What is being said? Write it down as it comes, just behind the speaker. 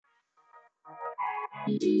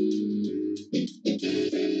Hello,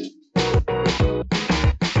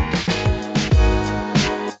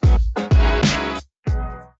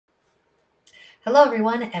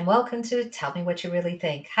 everyone, and welcome to Tell Me What You Really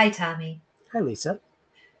Think. Hi, Tommy. Hi, Lisa.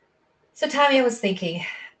 So, Tommy, I was thinking,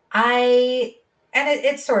 I, and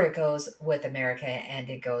it sort of goes with America and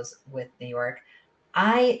it goes with New York.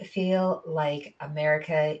 I feel like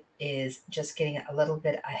America is just getting a little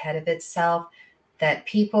bit ahead of itself, that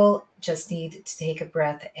people just need to take a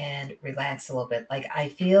breath and relax a little bit. Like, I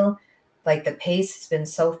feel like the pace has been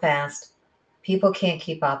so fast, people can't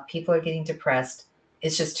keep up, people are getting depressed.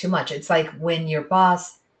 It's just too much. It's like when your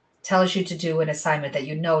boss tells you to do an assignment that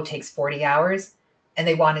you know takes 40 hours and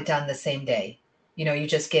they want it done the same day. You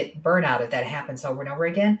just get burnout if that happens over and over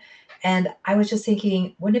again. And I was just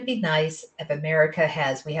thinking, wouldn't it be nice if America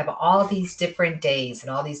we have all these different days and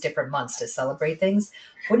all these different months to celebrate things?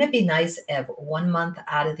 Wouldn't it be nice if one month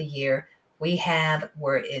out of the year we have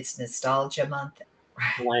where it's nostalgia month?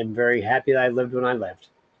 Well, I'm very happy that I lived when I lived.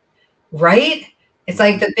 Right? It's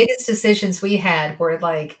like Mhm. the biggest decisions we had were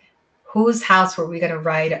like, whose house were we going to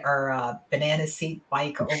ride our banana seat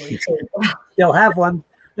bike over to? Still have one.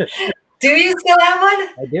 Do you still have one?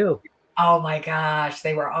 I do. Oh my gosh,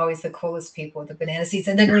 they were always the coolest people with the banana seats.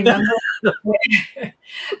 And then remember when,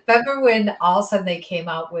 remember when all of a sudden they came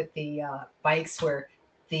out with the bikes where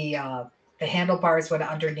the uh, the handlebars went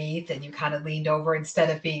underneath and you kind of leaned over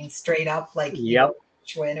instead of being straight up like Yep.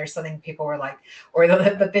 Schwinn or something. People were like, or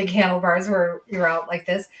the big handlebars where you're out like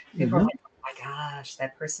this. People were Hmm. like, oh my gosh,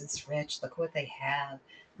 that person's rich. Look what they have.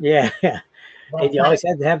 Yeah. Well, And you not always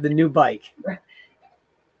had to have the new bike.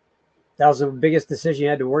 That was the biggest decision you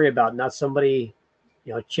had to worry about, not somebody,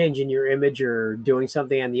 changing your image or doing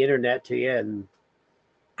something on the internet to you. And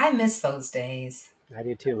I miss those days. I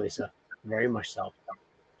do too, Lisa. Very much so.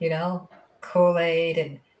 you know, Kool-Aid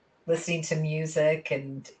and listening to music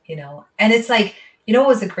and it's like, what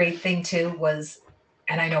was a great thing too was,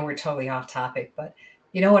 and I know we're totally off topic, but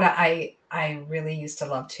what I really used to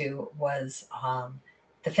love too was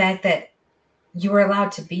the fact that you were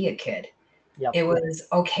allowed to be a kid. Yep. It was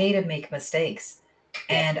okay to make mistakes. Yep.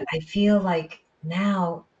 And I feel like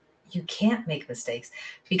now you can't make mistakes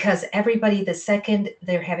because everybody, the second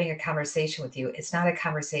they're having a conversation with you, it's not a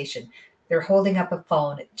conversation. They're holding up a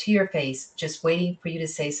phone to your face, just waiting for you to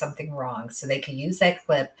say something wrong so they can use that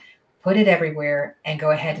clip, put it everywhere, and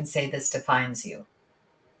go ahead and say this defines you.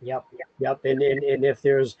 Yep. Yep. And if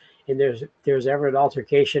there's ever an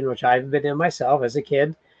altercation, which I've been in myself as a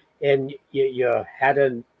kid, and you had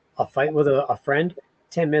a fight with a friend,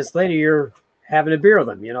 10 minutes later you're having a beer with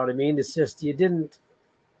them. You know what I mean? It's just you didn't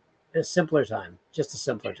a simpler time, just a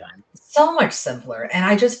simpler time. So much simpler. And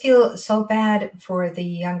I just feel so bad for the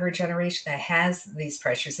younger generation that has these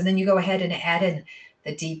pressures. And then you go ahead and add in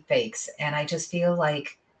the deep fakes. And I just feel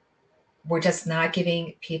like we're just not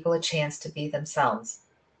giving people a chance to be themselves.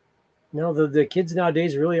 No, the kids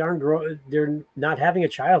nowadays really aren't they're not having a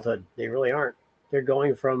childhood. They really aren't. They're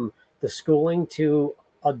going from the schooling to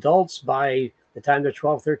adults by the time they're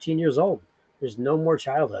 12, 13 years old. There's no more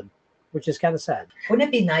childhood, which is kind of sad. Wouldn't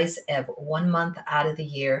it be nice if one month out of the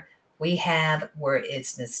year we have where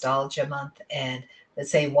it's nostalgia month, and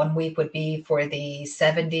let's say one week would be for the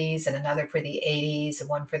 70s and another for the 80s and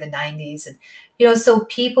one for the 90s, and so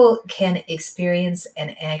people can experience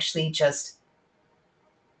and actually just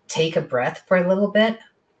take a breath for a little bit.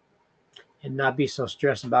 And not be so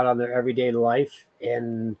stressed about on their everyday life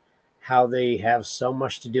and how they have so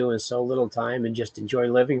much to do in so little time and just enjoy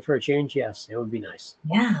living for a change. Yes, it would be nice.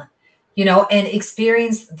 Yeah. And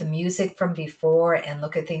experience the music from before and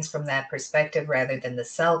look at things from that perspective rather than the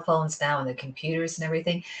cell phones now and the computers and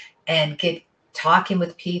everything, and get talking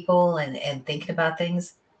with people and thinking about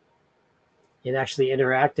things. And actually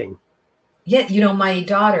interacting. Yeah, my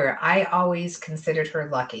daughter, I always considered her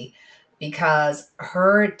lucky because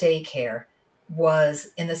her daycare was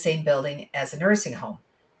in the same building as a nursing home.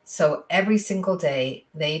 So every single day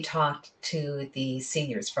they talked to the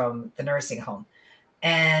seniors from the nursing home.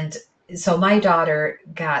 And so my daughter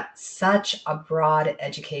got such a broad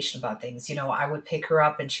education about things. I would pick her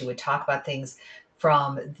up and she would talk about things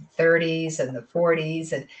from the 30s and the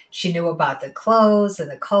 40s, and she knew about the clothes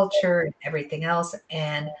and the culture and everything else.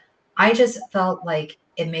 And I just felt like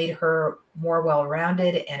it made her more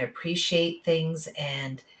well-rounded and appreciate things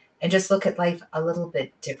and just look at life a little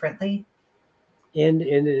bit differently. And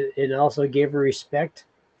it also gave her respect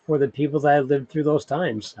for the people that had lived through those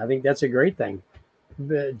times. I think that's a great thing.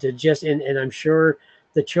 To just and I'm sure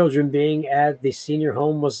the children being at the senior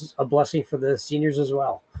home was a blessing for the seniors as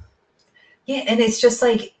well. Yeah, and it's just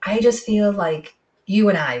like I just feel like you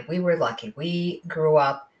and I, we were lucky. We grew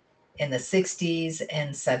up in the 60s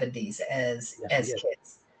and 70s Yes, we as did.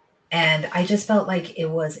 kids. And I just felt like it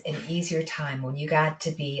was an easier time when you got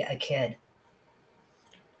to be a kid.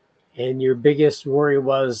 And your biggest worry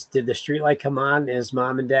was, did the street light come on? Is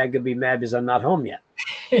mom and dad gonna be mad because I'm not home yet?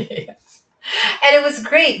 And it was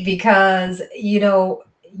great because,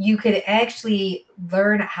 you could actually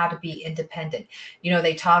learn how to be independent.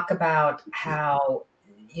 They talk about how,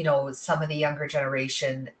 some of the younger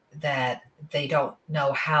generation that they don't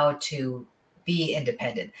know how to be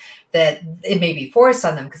independent, that it may be forced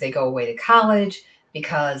on them because they go away to college,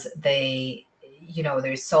 because there's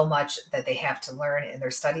so much that they have to learn in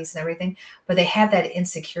their studies and everything, but they have that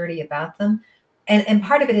insecurity about them. And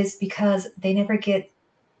part of it is because they never get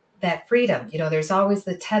that freedom. There's always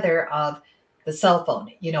the tether of the cell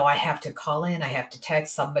phone. I have to call in, I have to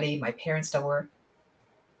text somebody. My parents know where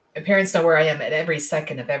I am at every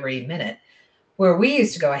second of every minute. Where we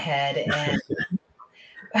used to go ahead and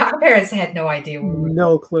our parents had no idea where we were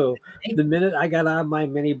No clue. going. The minute I got on my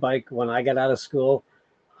mini bike when I got out of school,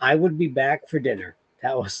 I would be back for dinner.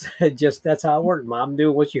 That was just that's how it worked. Mom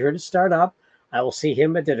knew once you heard it start up, I will see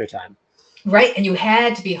him at dinner time. Right. And you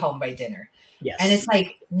had to be home by dinner. And Yes. it's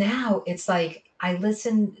like now it's like I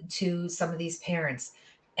listen to some of these parents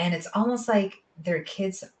and it's almost like their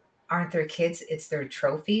kids aren't their kids, it's their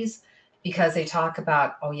trophies, because they talk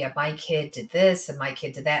about, oh yeah, my kid did this and my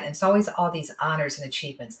kid did that. And it's always all these honors and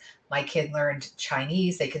achievements. My kid learned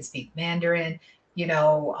Chinese, they can speak Mandarin,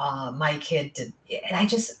 my kid did.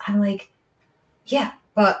 And I'm like, yeah,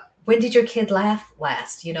 but when did your kid laugh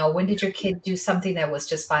last? When did your kid do something that was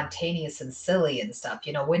just spontaneous and silly and stuff?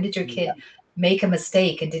 When did your Yeah. kid make a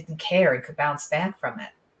mistake and didn't care and could bounce back from it?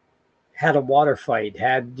 Had a water fight,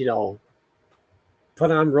 had,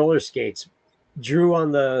 put on roller skates, drew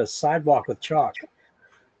on the sidewalk with chalk.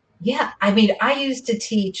 Yeah, I mean, I used to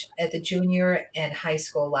teach at the junior and high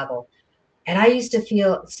school level, and I used to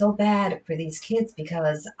feel so bad for these kids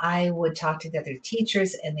because I would talk to the other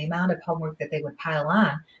teachers and the amount of homework that they would pile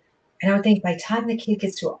on. And I would think by the time the kid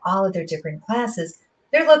gets to all of their different classes,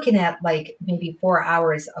 they're looking at like maybe 4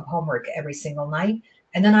 hours of homework every single night.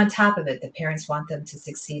 And then on top of it, the parents want them to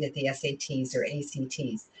succeed at the SATs or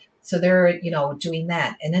ACTs. So they're, doing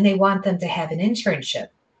that. And then they want them to have an internship.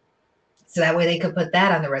 So that way they could put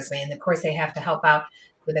that on the resume. And of course, they have to help out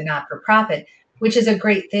with a not for profit, which is a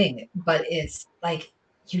great thing. But it's like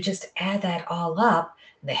you just add that all up,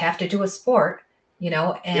 and they have to do a sport, Yep.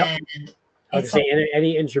 and I was it's gonna say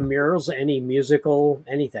any intramurals, any musical,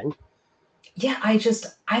 anything. yeah,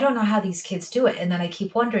 I don't know how these kids do it. And then I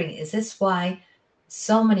keep wondering, is this why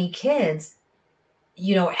so many kids,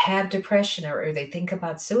 have depression or they think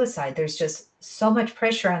about suicide? There's just so much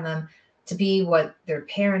pressure on them to be what their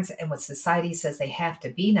parents and what society says they have to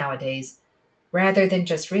be nowadays, rather than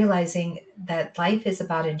just realizing that life is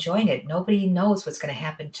about enjoying it. Nobody knows what's going to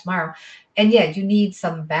happen tomorrow. And yeah, you need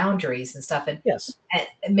some boundaries and stuff. Yes.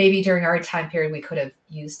 And maybe during our time period, we could have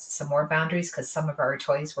used some more boundaries because some of our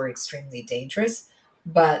toys were extremely dangerous.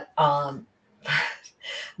 But but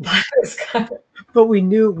it was kind of, But we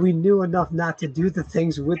knew enough not to do the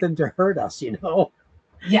things with them to hurt us.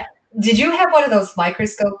 yeah. Did you have one of those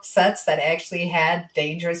microscope sets that actually had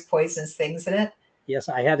dangerous, poisonous things in it? Yes,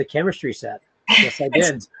 I had a chemistry set. Yes, I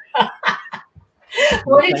did.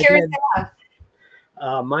 What Yes, did I yours did.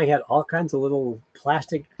 have? Mine had all kinds of little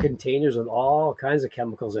plastic containers with all kinds of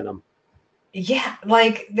chemicals in them. Yeah,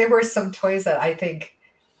 like there were some toys that I think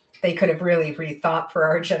they could have really rethought for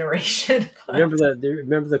our generation. But Remember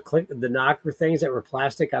the click the knocker things that were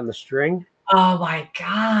plastic on the string? oh my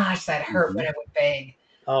gosh, that hurt Mhm. when it would bang.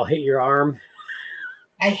 Oh, hit your arm.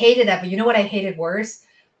 I hated that, but you know what I hated worse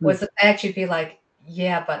Hmm. was the fact you'd be like,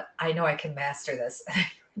 "Yeah, but I know I can master this."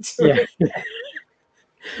 Do Yeah, it.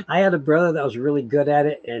 I had a brother that was really good at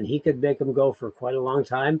it, and he could make them go for quite a long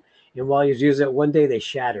time. And while he was using it, one day they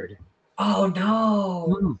shattered. Oh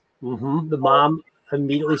no. The Oh, mom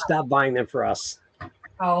immediately stopped buying them for us.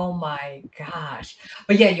 oh my gosh.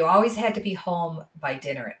 But yeah, you always had to be home by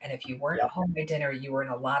dinner. And if you weren't Yep. home by dinner, you were in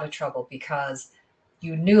a lot of trouble because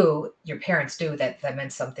your parents knew that that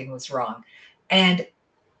meant something was wrong. And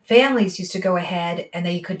families used to go ahead and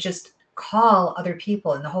they could just call other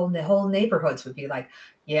people and the whole neighborhoods would be like,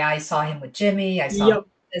 yeah, I saw him with Jimmy, I saw him Yep.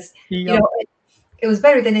 with this. you Yep. know it was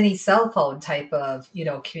better than any cell phone type of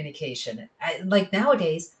communication. Like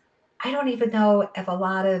nowadays, I don't even know if a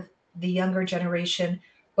lot of the younger generation,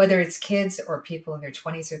 whether it's kids or people in their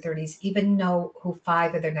 20s or 30s, even know who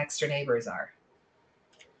five of their next door neighbors are.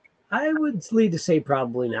 I would lead to say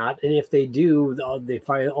probably not. And if they do, they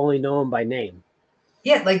probably only know them by name.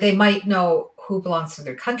 Yeah, like they might know who belongs to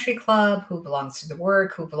their country club, who belongs to the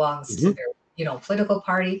work, who belongs to Hmm. their political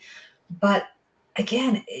party. But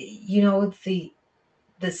again, the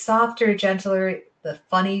softer, gentler, the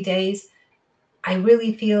funny days, I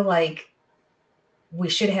really feel like we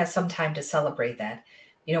should have some time to celebrate that,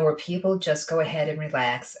 where people just go ahead and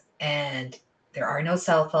relax and there are no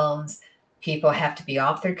cell phones. People have to be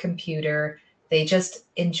off their computer. They just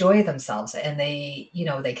enjoy themselves and they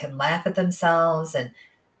can laugh at themselves. And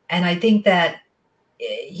I think that,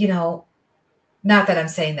 not that I'm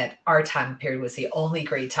saying that our time period was the only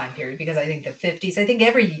great time period, because I think the 50s, I think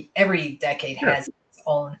every decade Sure. has its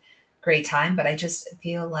own great time, but I just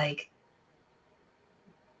feel like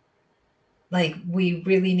we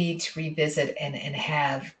really need to revisit and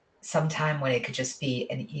have some time when it could just be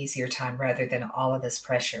an easier time rather than all of this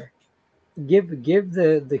pressure. Give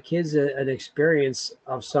the kids an experience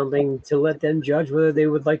of something to let them judge whether they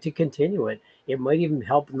would like to continue it. It might even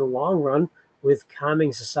help in the long run with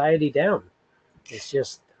calming society down. It's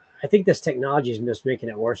just, I think this technology is just making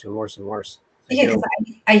it worse and worse and worse. I Yeah, because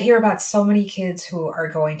do. I hear about so many kids who are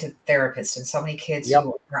going to therapists and so many kids Yep.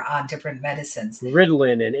 who are on different medicines.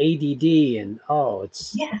 Ritalin and ADD and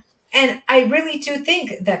it's Yeah. And I really do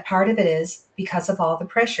think that part of it is because of all the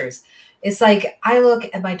pressures. It's like I look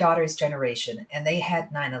at my daughter's generation and they had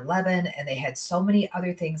 9/11 and they had so many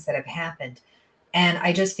other things that have happened. And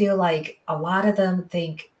I just feel like a lot of them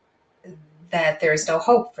think that there's no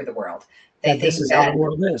hope for the world. They that this think is how the that,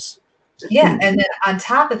 world is. yeah. And then on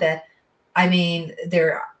top of it, I mean,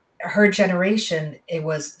 her generation, it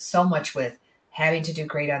was so much with having to do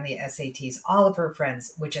great on the SATs. All of her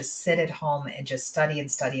friends would just sit at home and just study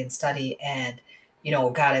and study and study and,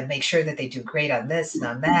 got to make sure that they do great on this and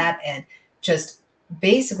on that. And just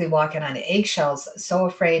basically walking on eggshells, so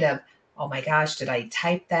afraid of, oh my gosh, did I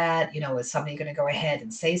type that? Is somebody going to go ahead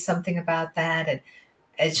and say something about that? And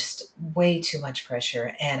it's just way too much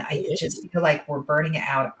pressure. And I just feel like we're burning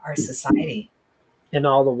out our society. And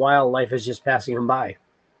all the while, life is just passing them by.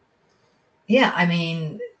 Yeah, I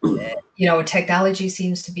mean, technology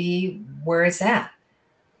seems to be where it's at.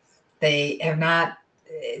 They have not,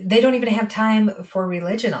 they don't even have time for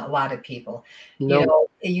religion, a lot of people. No.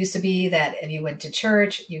 It used to be that if you went to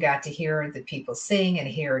church, you got to hear the people sing and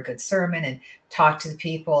hear a good sermon and talk to the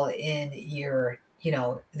people in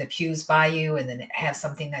the pews by you and then have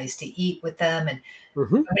something nice to eat with them. And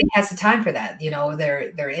Hmm. nobody has the time for that.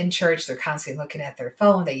 They're in church, they're constantly looking at their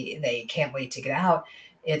phone, they can't wait to get out.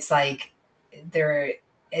 It's like they're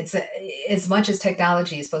it's as much as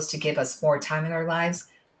technology is supposed to give us more time in our lives,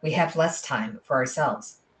 we have less time for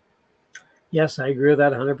ourselves. Yes, I agree with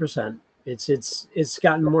that 100%. It's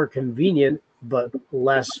gotten more convenient, but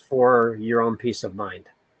less for your own peace of mind.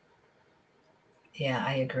 Yeah,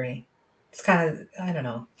 I agree. It's kind of, I don't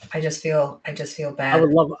know. I just feel I would bad.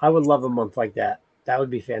 love I would love a month like that. That would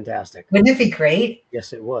be fantastic. Wouldn't it be great?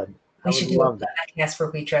 Yes, it would. I We would should do a love that. podcast where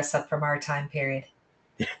we dress up from our time period.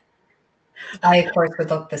 I, of course, would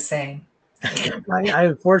look the same. I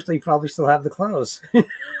unfortunately probably still have the clothes. Do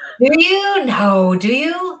you? No, do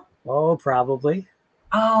you? Oh, probably.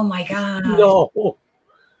 Oh my gosh. No,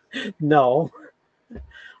 no.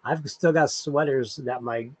 I've still got sweaters that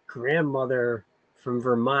my grandmother from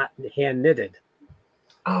Vermont hand knitted.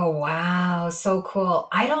 Oh wow, so cool.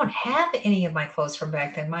 I don't have any of my clothes from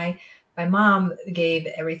back then. My mom gave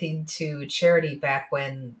everything to charity back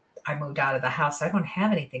when I moved out of the house. I don't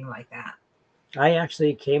have anything like that. I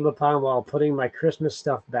actually came upon while putting my Christmas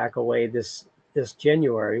stuff back away this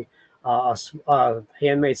January, a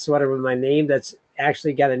handmade sweater with my name that's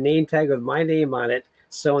actually got a name tag with my name on it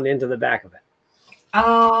sewn into the back of it.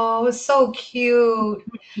 Oh, so cute.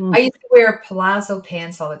 I Mm. used to wear palazzo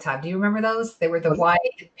pants all the time. Do you remember those? They were the Was-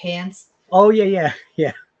 wide pants. Oh yeah, yeah,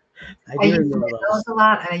 yeah. I I do used to remember wear those those. a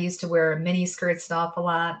lot, and I used to wear mini skirts an awful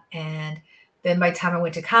lot. And then by the time I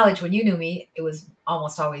went to college, when you knew me, it was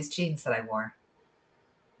almost always jeans that I wore.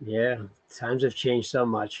 Yeah, times have changed so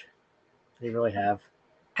much. They really have.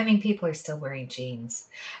 I mean, people are still wearing jeans.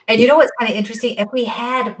 And you know what's kind of interesting? If we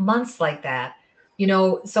had months like that,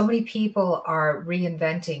 so many people are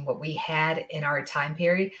reinventing what we had in our time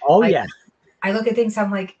period. Oh Like yeah. I look at things,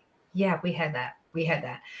 I'm like, yeah, we had that. We had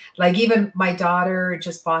that. Like even my daughter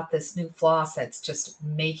just bought this new floss that's just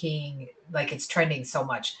making like it's trending so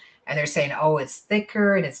much. And they're saying, oh, it's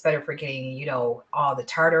thicker and it's better for getting, all the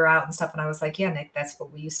tartar out and stuff. And I was like, yeah, Nick, that's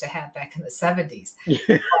what we used to have back in the 70s.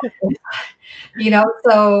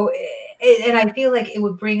 So and I feel like it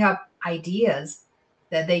would bring up ideas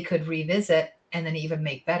that they could revisit and then even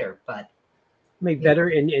make better. But Make you know, better,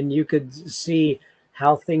 and you could see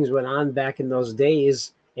how things went on back in those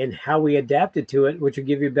days and how we adapted to it, which would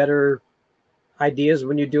give you better ideas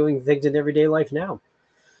when you're doing things in everyday life now.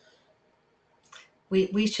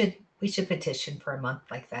 we should petition for a month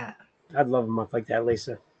like that. I'd love a month like that,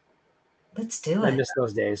 Lisa. Let's do I it. miss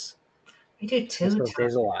those days. I do Miss too, those Tom.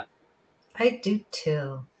 days a lot. I do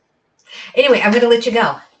too. Anyway, I'm going to let you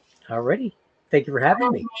go. Alrighty. Thank you for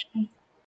having me.